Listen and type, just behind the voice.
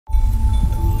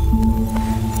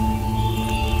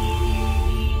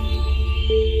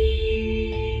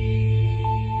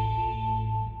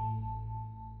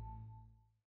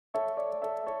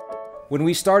When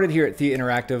we started here at Theia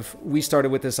Interactive, we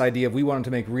started with this idea of we wanted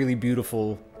to make really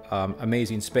beautiful,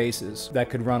 amazing spaces that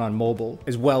could run on mobile,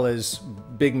 as well as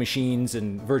big machines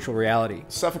and virtual reality.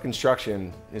 Suffolk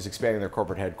Construction is expanding their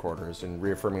corporate headquarters and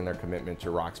reaffirming their commitment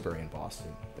to Roxbury and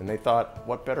Boston. And they thought,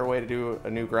 what better way to do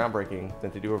a new groundbreaking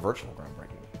than to do a virtual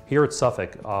groundbreaking? Here at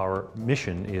Suffolk, our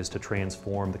mission is to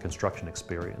transform the construction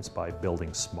experience by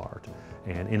building smart,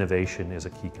 and innovation is a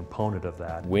key component of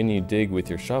that. When you dig with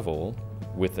your shovel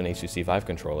with an HTC Vive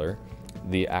controller,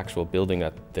 the actual building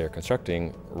that they're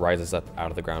constructing rises up out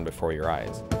of the ground before your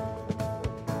eyes.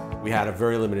 We had a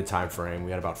very limited time frame.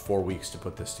 We had about 4 weeks to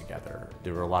put this together.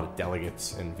 There were a lot of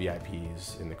delegates and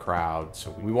VIPs in the crowd, so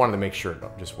we wanted to make sure it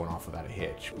just went off without a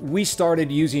hitch. We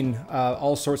started using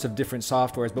all sorts of different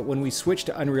softwares, but when we switched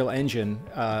to Unreal Engine,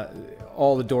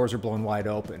 all the doors were blown wide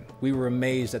open. We were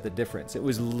amazed at the difference. It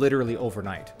was literally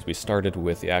overnight. We started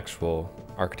with the actual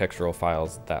architectural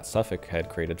files that Suffolk had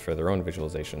created for their own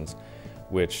visualizations,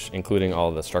 which, including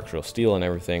all the structural steel and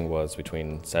everything, was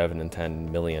between 7 and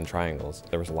 10 million triangles.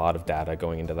 There was a lot of data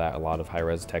going into that, a lot of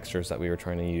high-res textures that we were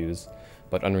trying to use,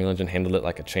 but Unreal Engine handled it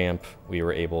like a champ. We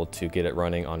were able to get it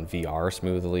running on VR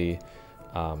smoothly,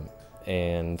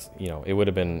 and it would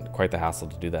have been quite the hassle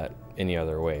to do that any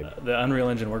other way. The Unreal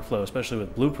Engine workflow, especially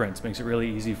with blueprints, makes it really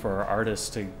easy for our artists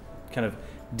to kind of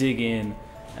dig in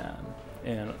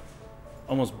and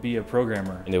almost be a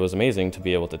programmer. And it was amazing to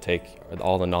be able to take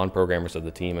all the non-programmers of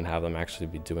the team and have them actually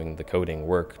be doing the coding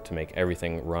work to make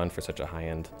everything run for such a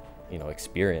high-end,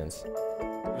 experience.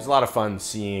 It was a lot of fun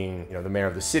seeing, the mayor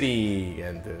of the city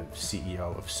and the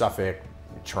CEO of Suffolk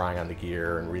trying on the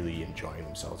gear and really enjoying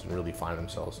themselves and really finding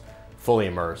themselves fully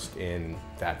immersed in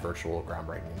that virtual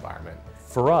groundbreaking environment.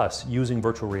 For us, using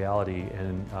virtual reality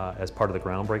as part of the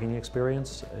groundbreaking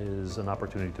experience is an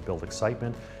opportunity to build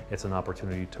excitement. It's an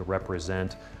opportunity to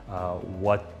represent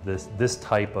what this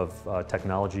type of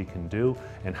technology can do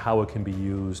and how it can be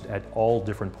used at all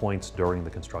different points during the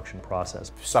construction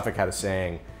process. Suffolk had a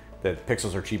saying that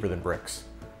pixels are cheaper than bricks.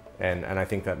 And I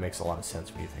think that makes a lot of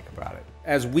sense when you think about it.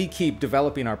 As we keep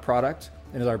developing our product,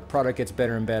 and as our product gets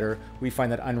better and better, we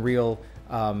find that Unreal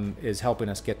is helping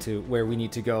us get to where we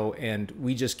need to go, and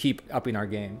we just keep upping our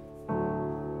game.